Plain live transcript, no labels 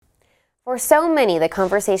For so many, the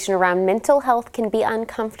conversation around mental health can be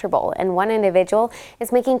uncomfortable, and one individual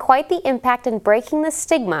is making quite the impact in breaking the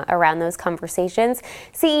stigma around those conversations.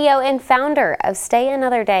 CEO and founder of Stay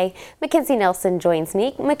Another Day, Mackenzie Nelson, joins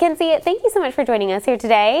me. Mackenzie, thank you so much for joining us here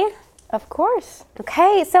today. Of course.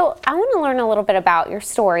 Okay, so I want to learn a little bit about your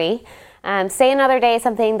story. Stay Another Day is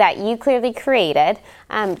something that you clearly created.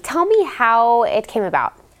 Tell me how it came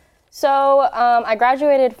about. So I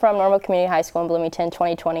graduated from Normal Community High School in Bloomington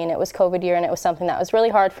 2020, and it was COVID year, and it was something that was really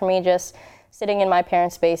hard for me. Just sitting in my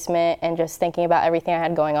parents' basement and just thinking about everything I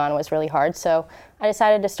had going on was really hard. So I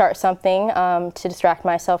decided to start something to distract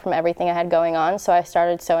myself from everything I had going on. So I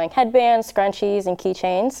started sewing headbands, scrunchies, and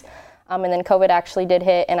keychains. And then COVID actually did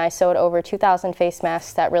hit, and I sewed over 2,000 face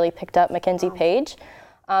masks that really picked up Mackenzie page.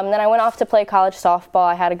 Then I went off to play college softball.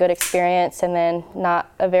 I had a good experience, and then not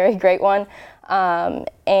a very great one.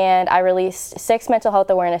 And I released 6 mental health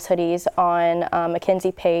awareness hoodies on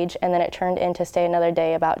Mackenzie page, and then it turned into Stay Another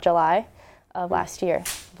Day about July of last year.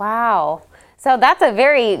 Wow. So that's a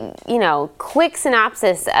very, quick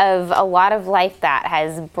synopsis of a lot of life that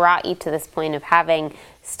has brought you to this point of having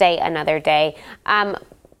Stay Another Day.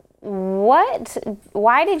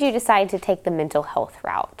 Why did you decide to take the mental health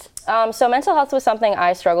route? So mental health was something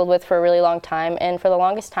I struggled with for a really long time, and for the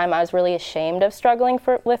longest time I was really ashamed of struggling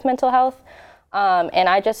with mental health. And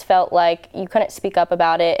I just felt like you couldn't speak up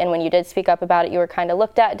about it, and when you did speak up about it, you were kind of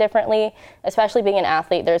looked at differently. Especially being an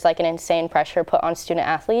athlete, there's like an insane pressure put on student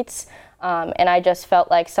athletes. And I just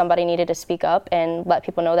felt like somebody needed to speak up and let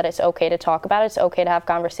people know that it's okay to talk about it, it's okay to have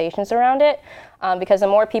conversations around it. Because the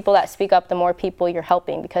more people that speak up, the more people you're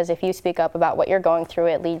helping. Because if you speak up about what you're going through,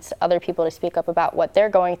 it leads other people to speak up about what they're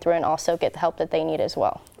going through and also get the help that they need as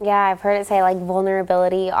well. Yeah, I've heard it say like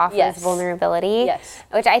vulnerability offers vulnerability. Yes.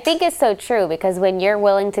 Which I think is so true, because when you're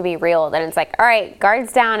willing to be real, then it's like, all right,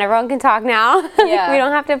 guards down, everyone can talk now. Yeah. We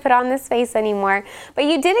don't have to put on this face anymore. But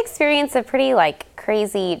you did experience a pretty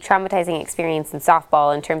crazy, traumatizing experience in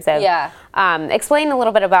softball in terms of, explain a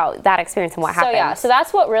little bit about that experience and what happened. So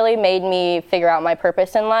that's what really made me figure out my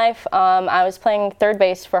purpose in life. I was playing third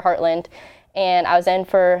base for Heartland, and I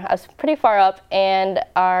was pretty far up, and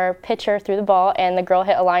our pitcher threw the ball, and the girl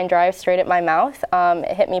hit a line drive straight at my mouth.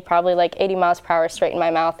 It hit me probably 80 miles per hour straight in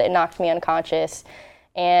my mouth. It knocked me unconscious,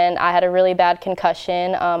 and I had a really bad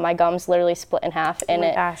concussion. My gums literally split in half, and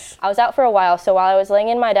I was out for a while. So while I was laying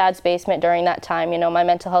in my dad's basement during that time, my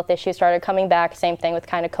mental health issues started coming back. Same thing with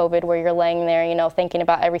kind of COVID, where you're laying there, thinking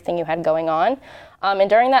about everything you had going on. And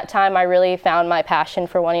during that time, I really found my passion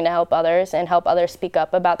for wanting to help others and help others speak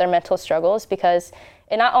up about their mental struggles, because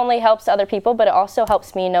it not only helps other people, but it also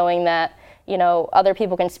helps me knowing that other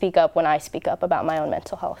people can speak up when I speak up about my own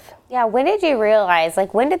mental health. Yeah, when did you realize,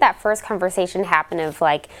 when did that first conversation happen of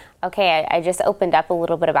okay, I just opened up a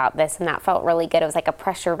little bit about this and that felt really good. It was like a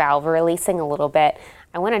pressure valve releasing a little bit.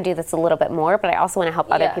 I want to do this a little bit more, but I also want to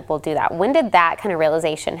help other people do that. When did that kind of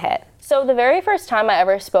realization hit? So the very first time I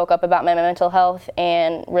ever spoke up about my mental health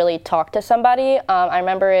and really talked to somebody, I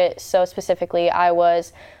remember it so specifically. I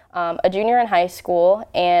was a junior in high school,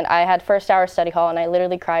 and I had first hour study hall, and I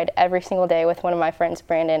literally cried every single day with one of my friends,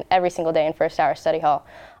 Brandon, every single day in first hour study hall.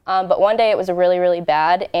 But one day it was really, really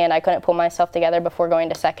bad, and I couldn't pull myself together before going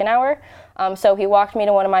to second hour. So he walked me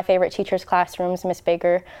to one of my favorite teachers' classrooms, Miss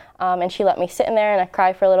Baker, and she let me sit in there, and I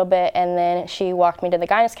cried for a little bit, and then she walked me to the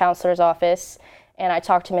guidance counselor's office, and I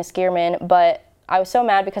talked to Miss Gearman. But I was so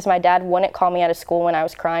mad because my dad wouldn't call me out of school when I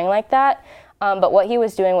was crying like that. But what he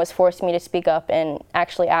was doing was force me to speak up and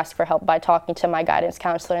actually ask for help by talking to my guidance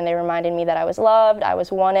counselor, and they reminded me that I was loved, I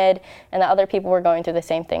was wanted, and that other people were going through the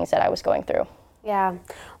same things that I was going through. Yeah.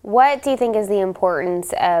 What do you think is the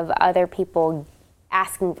importance of other people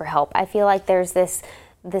asking for help? I feel like there's this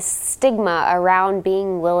stigma around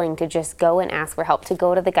being willing to just go and ask for help, to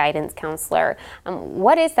go to the guidance counselor.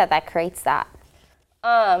 What is that creates that?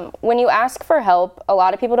 When you ask for help, a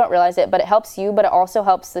lot of people don't realize it, but it helps you, but it also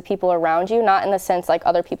helps the people around you, not in the sense like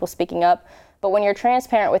other people speaking up, but when you're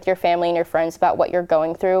transparent with your family and your friends about what you're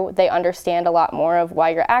going through, they understand a lot more of why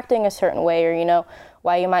you're acting a certain way, or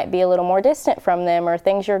why you might be a little more distant from them, or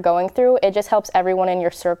things you're going through. It just helps everyone in your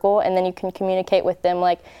circle, and then you can communicate with them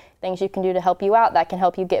things you can do to help you out that can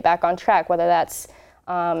help you get back on track, whether that's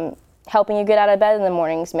helping you get out of bed in the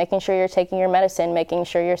mornings, making sure you're taking your medicine, making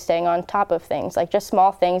sure you're staying on top of things, just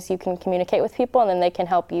small things you can communicate with people, and then they can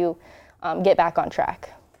help you get back on track.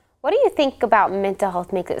 What do you think about mental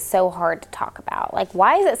health makes it so hard to talk about?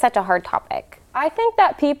 Why is it such a hard topic? I think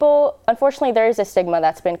that people, unfortunately, there is a stigma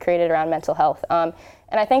that's been created around mental health.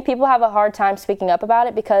 And I think people have a hard time speaking up about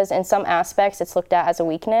it because in some aspects it's looked at as a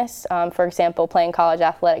weakness. For example, playing college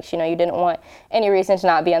athletics, you didn't want any reason to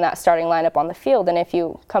not be in that starting lineup on the field. And if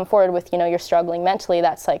you come forward with, you're struggling mentally,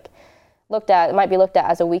 that's like it might be looked at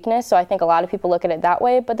as a weakness. So I think a lot of people look at it that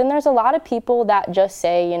way. But then there's a lot of people that just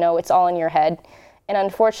say, it's all in your head. And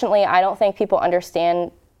unfortunately, I don't think people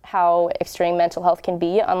understand how extreme mental health can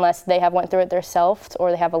be unless they have went through it themselves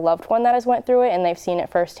or they have a loved one that has went through it and they've seen it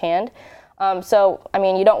firsthand.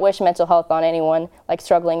 You don't wish mental health on anyone, like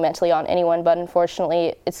struggling mentally on anyone, but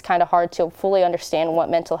unfortunately, it's kind of hard to fully understand what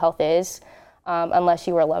mental health is unless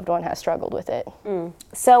you or a loved one has struggled with it.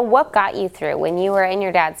 So what got you through when you were in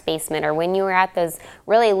your dad's basement or when you were at those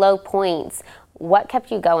really low points? What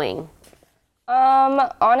kept you going?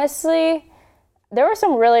 Honestly, there were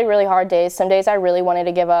some really, really hard days. Some days I really wanted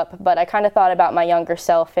to give up, but I kind of thought about my younger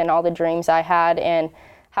self and all the dreams I had and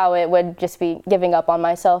how it would just be giving up on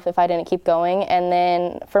myself if I didn't keep going. And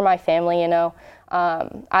then for my family,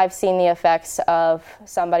 I've seen the effects of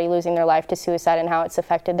somebody losing their life to suicide and how it's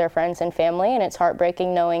affected their friends and family. And it's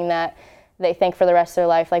heartbreaking knowing that they think for the rest of their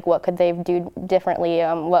life, like, what could they do differently?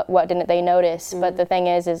 What didn't they notice? But the thing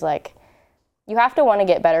is like, you have to want to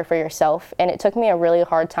get better for yourself. And it took me a really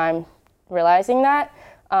hard time realizing that.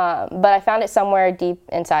 But I found it somewhere deep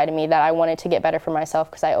inside of me that I wanted to get better for myself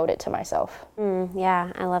because I owed it to myself.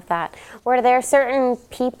 Yeah, I love that. Were there certain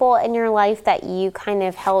people in your life that you kind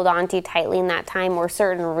of held on to tightly in that time, or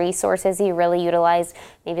certain resources you really utilized,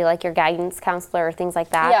 maybe like your guidance counselor or things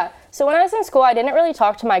like that? Yeah. So when I was in school, I didn't really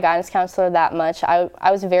talk to my guidance counselor that much. I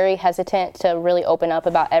was very hesitant to really open up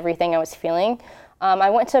about everything I was feeling. I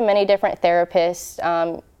went to many different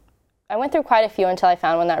therapists. I went through quite a few until I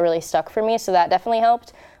found one that really stuck for me, so that definitely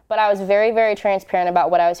helped. But I was very, very transparent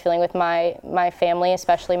about what I was feeling with my family,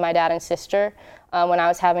 especially my dad and sister. When I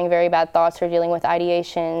was having very bad thoughts or dealing with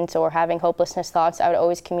ideations or having hopelessness thoughts, I would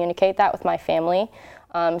always communicate that with my family.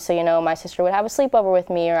 So, my sister would have a sleepover with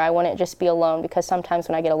me, or I wouldn't just be alone, because sometimes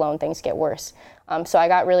when I get alone, things get worse. So I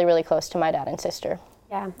got really, really close to my dad and sister.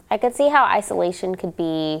 Yeah, I could see how isolation could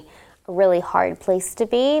be a really hard place to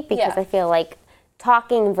be, because I feel like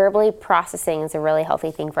talking and verbally processing is a really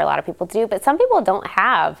healthy thing for a lot of people to do, but some people don't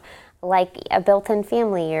have like a built-in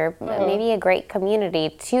family or maybe a great community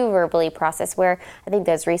to verbally process, where I think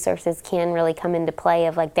those resources can really come into play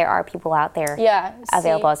of like there are people out there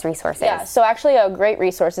available as resources. Yeah, so actually a great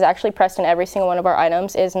resource is actually pressed in every single one of our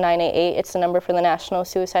items is 988. It's the number for the National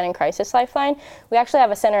Suicide and Crisis Lifeline. We actually have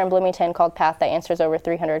a center in Bloomington called PATH that answers over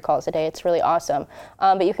 300 calls a day. It's really awesome.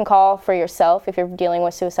 But you can call for yourself if you're dealing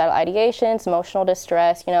with suicidal ideations, emotional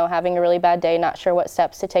distress, having a really bad day, not sure what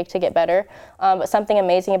steps to take to get better. But something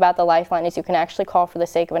amazing about the Lifeline is you can actually call for the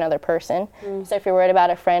sake of another person. So if you're worried about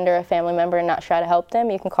a friend or a family member and not sure how to help them,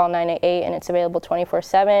 you can call 988 and it's available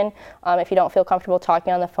 24/7. If you don't feel comfortable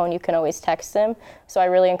talking on the phone, you can always text them. So I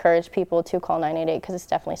really encourage people to call 988 because it's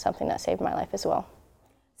definitely something that saved my life as well.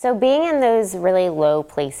 So being in those really low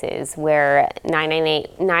places where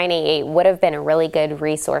 988 would have been a really good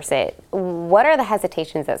resource, what are the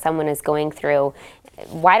hesitations that someone is going through?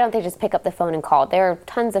 Why don't they just pick up the phone and call? There are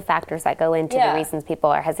tons of factors that go into the reasons people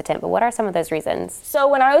are hesitant, but what are some of those reasons? So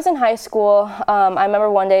when I was in high school, I remember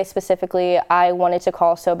one day specifically, I wanted to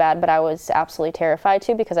call so bad, but I was absolutely terrified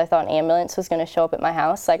to, because I thought an ambulance was going to show up at my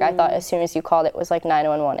house. Like I thought as soon as you called, it was like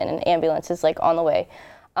 911 and an ambulance is like on the way.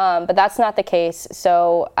 But that's not the case.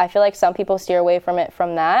 So I feel like some people steer away from it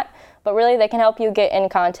from that. But really, they can help you get in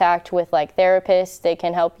contact with like therapists. They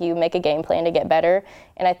can help you make a game plan to get better.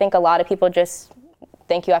 And I think a lot of people just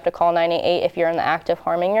think you have to call 988 if you're in the act of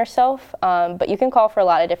harming yourself. But you can call for a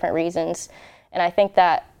lot of different reasons. And I think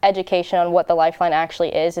that education on what the Lifeline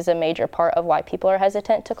actually is a major part of why people are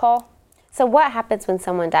hesitant to call. So what happens when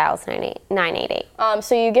someone dials 988?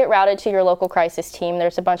 So you get routed to your local crisis team.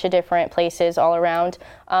 There's a bunch of different places all around.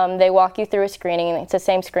 They walk you through a screening. It's the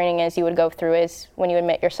same screening as you would go through as when you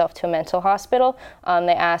admit yourself to a mental hospital.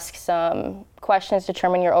 They ask some questions to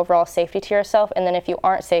determine your overall safety to yourself, and then if you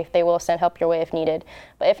aren't safe, they will send help your way if needed.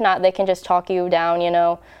 But if not, they can just talk you down,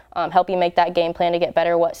 help you make that game plan to get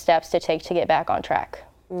better, what steps to take to get back on track.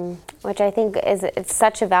 Which I think it's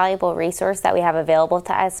such a valuable resource that we have available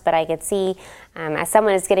to us, but I could see as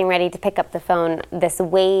someone is getting ready to pick up the phone, this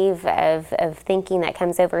wave of thinking that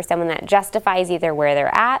comes over someone that justifies either where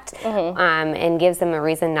they're at and gives them a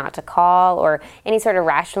reason not to call, or any sort of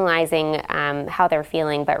rationalizing how they're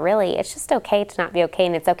feeling. But really, it's just okay to not be okay,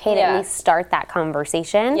 and it's okay to at least start that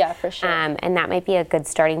conversation. Yeah, for sure. And that might be a good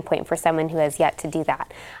starting point for someone who has yet to do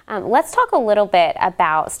that. Let's talk a little bit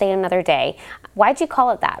about Stay Another Day. Why'd you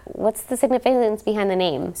call it about that. What's the significance behind the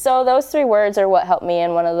name? So those 3 words are what helped me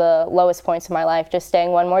in one of the lowest points of my life. Just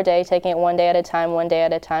staying one more day, taking it one day at a time, one day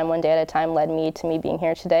at a time, one day at a time led me to me being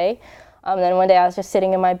here today. Then one day I was just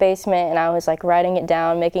sitting in my basement and I was like writing it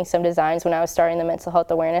down, making some designs when I was starting the mental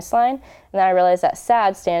health awareness line. And then I realized that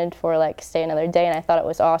SAD stood for like stay another day, and I thought it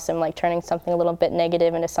was awesome, like turning something a little bit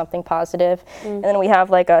negative into something positive. And then we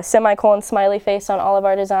have like a semicolon smiley face on all of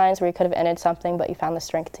our designs where you could have ended something, but you found the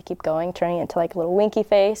strength to keep going, turning it into like a little winky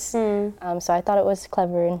face. So I thought it was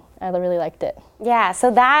clever and I really liked it. Yeah,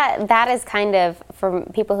 so that is kind of, for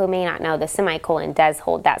people who may not know, the semicolon does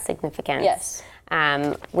hold that significance. Yes.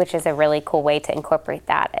 Which is a really cool way to incorporate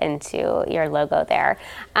that into your logo there.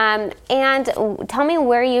 And tell me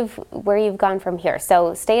where you've gone from here.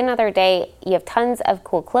 So Stay Another Day, you have tons of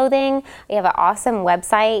cool clothing, you have an awesome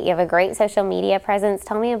website, you have a great social media presence.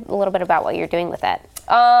 Tell me a little bit about what you're doing with it.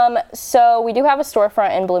 So we do have a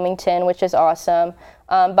storefront in Bloomington, which is awesome.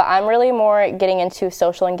 But I'm really more getting into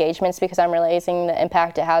social engagements because I'm realizing the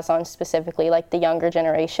impact it has on specifically like the younger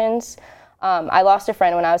generations. I lost a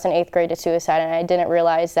friend when I was in 8th grade to suicide, and I didn't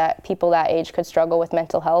realize that people that age could struggle with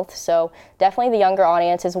mental health. So definitely the younger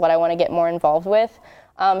audience is what I want to get more involved with.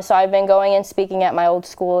 So I've been going and speaking at my old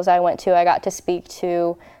schools I went to. I got to speak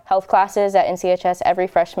to health classes at NCHS, every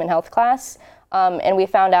freshman health class. And we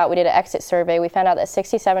found out, we did an exit survey, we found out that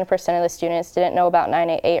 67% of the students didn't know about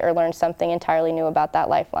 988 or learned something entirely new about that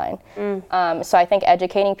lifeline. So I think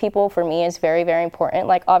educating people for me is very, very important.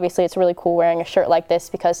 Like obviously it's really cool wearing a shirt like this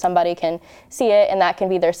because somebody can see it and that can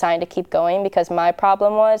be their sign to keep going, because my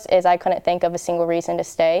problem is I couldn't think of a single reason to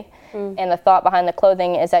stay. And the thought behind the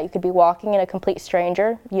clothing is that you could be walking and a complete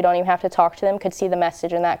stranger, you don't even have to talk to them, could see the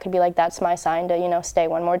message, and that could be like, that's my sign to, you know, stay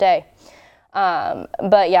one more day.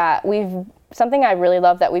 But yeah, something I really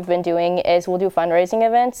love that we've been doing is we'll do fundraising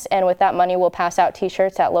events, and with that money we'll pass out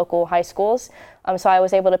t-shirts at local high schools. So I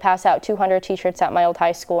was able to pass out 200 t-shirts at my old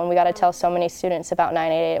high school, and we got to tell so many students about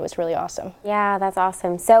 988. It was really awesome. Yeah, that's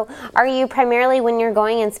awesome. So are you primarily, when you're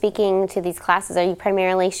going and speaking to these classes, are you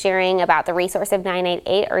primarily sharing about the resource of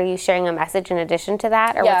 988, or are you sharing a message in addition to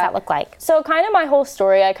that, or what's that look like? So kind of my whole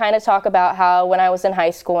story, I kind of talk about how when I was in high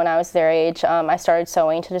school, when I was their age, I started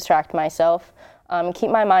sewing to distract myself. Keep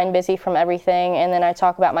my mind busy from everything, and then I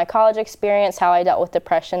talk about my college experience, how I dealt with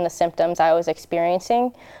depression, the symptoms I was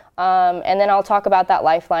experiencing, and then I'll talk about that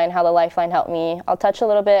lifeline, how the lifeline helped me. I'll touch a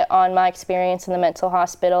little bit on my experience in the mental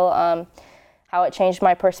hospital, how it changed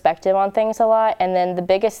my perspective on things a lot, and then the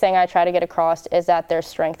biggest thing I try to get across is that there's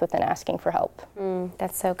strength within asking for help.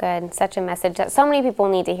 That's so good. Such a message that so many people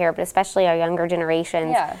need to hear, but especially our younger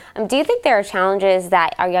generations. Yeah. Do you think there are challenges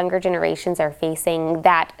that our younger generations are facing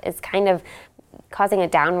that is kind of causing a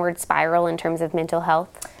downward spiral in terms of mental health?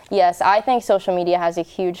 Yes, I think social media has a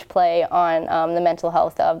huge play on the mental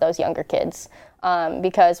health of those younger kids.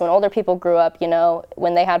 Because when older people grew up, you know,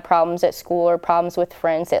 when they had problems at school or problems with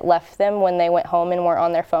friends, it left them when they went home and weren't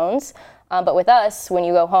on their phones. But with us, when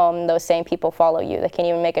you go home, those same people follow you. They can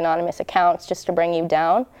even make anonymous accounts just to bring you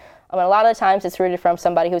down. And a lot of the times it's rooted from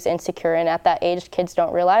somebody who's insecure, and at that age, kids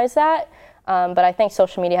don't realize that. But I think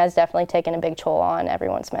social media has definitely taken a big toll on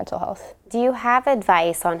everyone's mental health. Do you have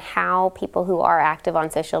advice on how people who are active on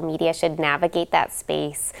social media should navigate that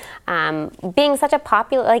space? Being such a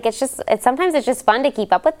popular, like sometimes it's just fun to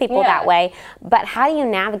keep up with people that way, but how do you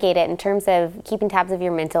navigate it in terms of keeping tabs of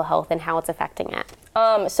your mental health and how it's affecting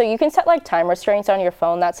it? So you can set like time restraints on your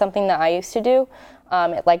phone. That's something that I used to do.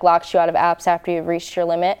 It like locks you out of apps after you've reached your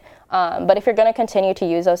limit. But if you're going to continue to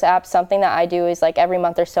use those apps, something that I do is like every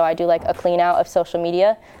month or so I do like a clean out of social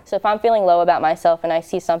media. So if I'm feeling low about myself and I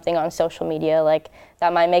see something on social media like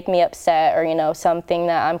that might make me upset, or, you know, something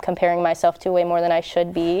that I'm comparing myself to way more than I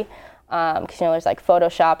should be, because, you know, there's like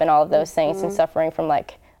Photoshop and all of those things, and suffering from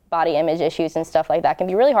like body image issues and stuff like that can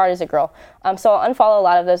be really hard as a girl. So I'll unfollow a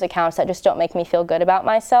lot of those accounts that just don't make me feel good about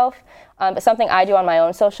myself. But something I do on my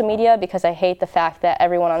own social media, because I hate the fact that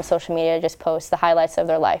everyone on social media just posts the highlights of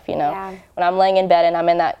their life, you know. Yeah. When I'm laying in bed and I'm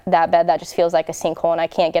in that bed that just feels like a sinkhole and I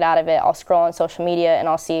can't get out of it, I'll scroll on social media and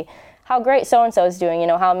I'll see how great so-and-so is doing, you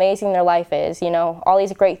know, how amazing their life is, you know, all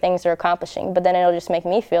these great things they're accomplishing. But then it'll just make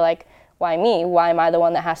me feel like, why me? Why am I the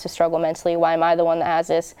one that has to struggle mentally? Why am I the one that has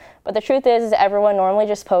this? But the truth is everyone normally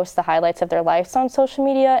just posts the highlights of their lives on social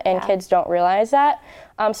media, and kids don't realize that.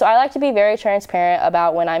 So I like to be very transparent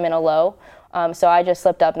about when I'm in a low. So I just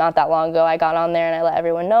slipped up not that long ago. I got on there and I let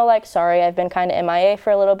everyone know, like, sorry, I've been kind of MIA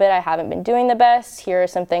for a little bit. I haven't been doing the best. Here are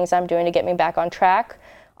some things I'm doing to get me back on track.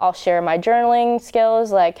 I'll share my journaling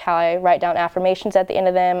skills, like how I write down affirmations at the end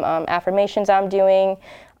of them, affirmations I'm doing.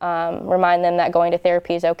 Remind them that going to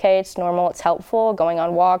therapy is okay, it's normal, it's helpful, going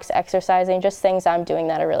on walks, exercising, just things I'm doing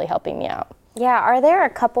that are really helping me out. Yeah, are there a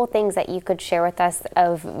couple things that you could share with us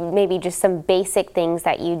of maybe just some basic things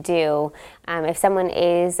that you do if someone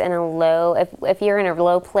is in a low, if you're in a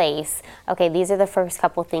low place, okay, these are the first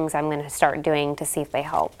couple things I'm going to start doing to see if they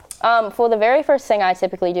help? For the very first thing I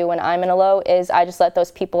typically do when I'm in a low is I just let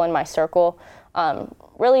those people in my circle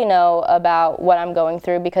really know about what I'm going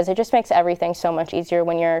through, because it just makes everything so much easier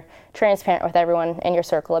when you're transparent with everyone in your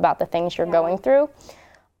circle about the things you're going through.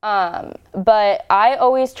 But I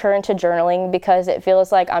always turn to journaling because it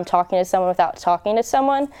feels like I'm talking to someone without talking to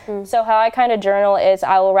someone. So how I kind of journal is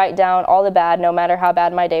I will write down all the bad, no matter how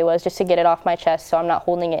bad my day was, just to get it off my chest so I'm not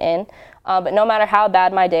holding it in. But no matter how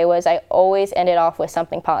bad my day was, I always end it off with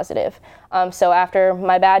something positive. So after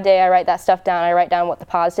my bad day, I write that stuff down. I write down what the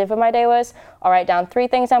positive of my day was. I'll write down 3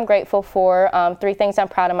 things I'm grateful for, 3 things I'm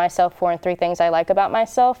proud of myself for, and 3 things I like about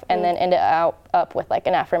myself, and then end it up with like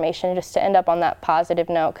an affirmation just to end up on that positive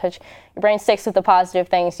note, because your brain sticks with the positive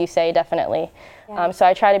things you say, definitely. So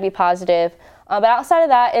I try to be positive. But outside of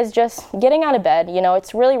that is just getting out of bed. You know,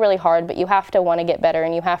 it's really, really hard, but you have to want to get better,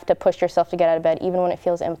 and you have to push yourself to get out of bed even when it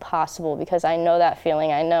feels impossible, because I know that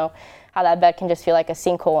feeling. I know how that bed can just feel like a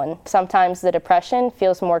sinkhole, and sometimes the depression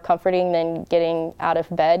feels more comforting than getting out of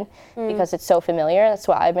bed because it's so familiar. That's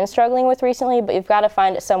what I've been struggling with recently, but you've got to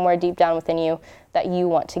find it somewhere deep down within you that you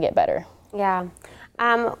want to get better. Yeah.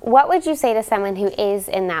 What would you say to someone who is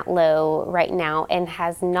in that low right now and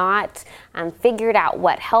has not figured out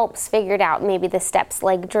what helps, figured out maybe the steps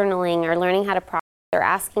like journaling or learning how to process or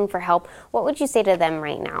asking for help? What would you say to them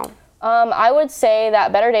right now? I would say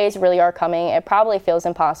that better days really are coming. It probably feels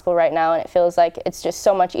impossible right now, and it feels like it's just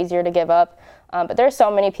so much easier to give up. But there's so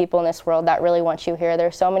many people in this world that really want you here.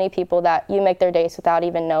 There's so many people that you make their days without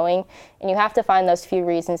even knowing, and you have to find those few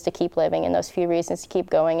reasons to keep living and those few reasons to keep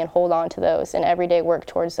going and hold on to those and every day work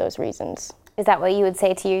towards those reasons. Is that what you would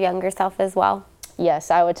say to your younger self as well? Yes,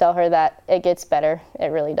 I would tell her that it gets better. It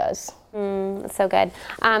really does. So good.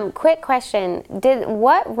 Quick question.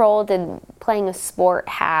 What role did playing a sport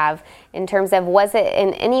have in terms of, was it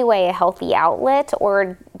in any way a healthy outlet,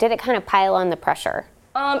 or did it kind of pile on the pressure?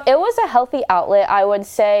 It was a healthy outlet, I would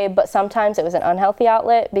say, but sometimes it was an unhealthy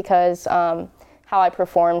outlet because how I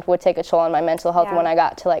performed would take a toll on my mental health when I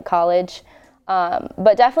got to like college.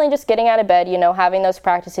 But definitely just getting out of bed, you know, having those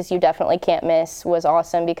practices you definitely can't miss was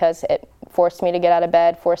awesome because it forced me to get out of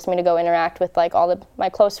bed, forced me to go interact with like all of my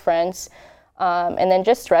close friends. And then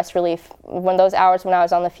just stress relief. When those hours when I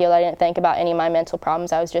was on the field, I didn't think about any of my mental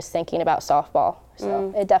problems. I was just thinking about softball.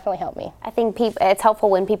 So it definitely helped me. I think it's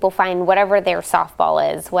helpful when people find whatever their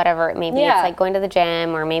softball is, whatever it may be. It's like going to the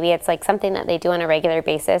gym, or maybe it's like something that they do on a regular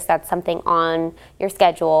basis. That's something on your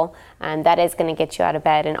schedule that is going to get you out of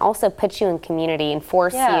bed and also put you in community and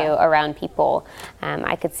force you around people.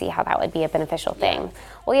 I could see how that would be a beneficial thing.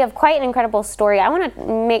 Well, you have quite an incredible story. I want to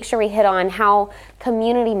make sure we hit on how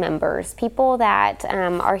community members, people that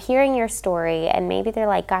are hearing your story, and maybe they're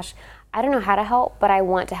like, gosh, I don't know how to help, but I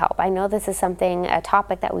want to help. I know this is a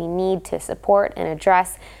topic that we need to support and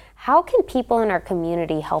address. How can people in our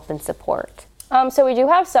community help and support? So we do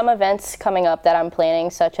have some events coming up that I'm planning,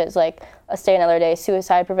 such as like a Stay Another Day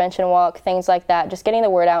suicide prevention walk, things like that. Just getting the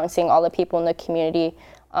word out and seeing all the people in the community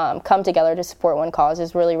come together to support one cause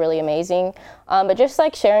is really, really amazing. But just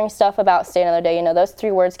like sharing stuff about Stay Another Day, you know, those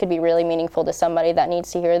 3 words could be really meaningful to somebody that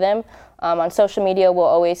needs to hear them. On social media, we'll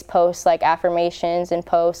always post like affirmations and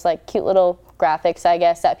post like cute little graphics, I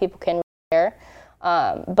guess, that people can share.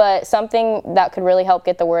 But something that could really help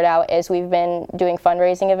get the word out is we've been doing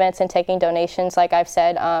fundraising events and taking donations, like I've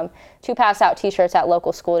said, to pass out t-shirts at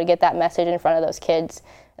local school to get that message in front of those kids.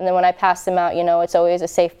 And then when I pass them out, you know, it's always a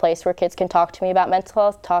safe place where kids can talk to me about mental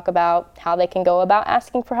health, talk about how they can go about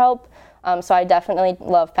asking for help. So I definitely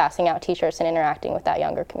love passing out t-shirts and interacting with that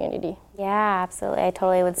younger community. Yeah, absolutely. I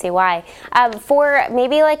totally would see why. For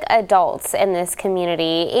maybe like adults in this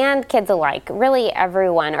community and kids alike, really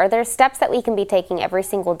everyone, are there steps that we can be taking every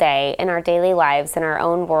single day in our daily lives, in our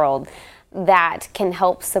own world, that can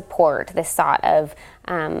help support this thought of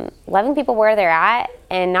loving people where they're at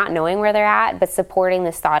and not knowing where they're at, but supporting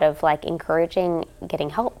this thought of like encouraging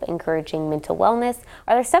getting help, encouraging mental wellness?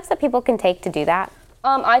 Are there steps that people can take to do that?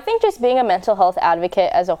 I think just being a mental health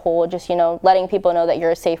advocate as a whole, just, you know, letting people know that you're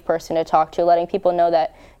a safe person to talk to, letting people know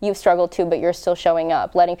that you've struggled too, but you're still showing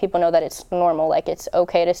up, letting people know that it's normal, like it's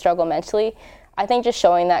okay to struggle mentally. I think just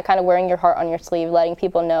showing that, kind of wearing your heart on your sleeve, letting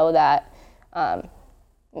people know that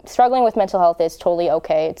struggling with mental health is totally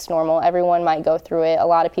okay. It's normal. Everyone might go through it. A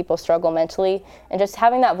lot of people struggle mentally. And just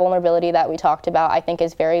having that vulnerability that we talked about, I think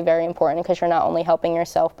is very, very important, because you're not only helping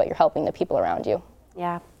yourself, but you're helping the people around you.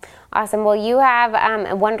 Yeah. Awesome. Well, you have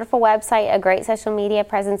a wonderful website, a great social media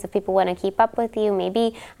presence if people want to keep up with you,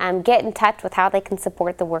 maybe get in touch with how they can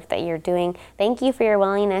support the work that you're doing. Thank you for your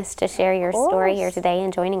willingness to share your story here today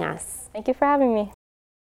and joining us. Thank you for having me.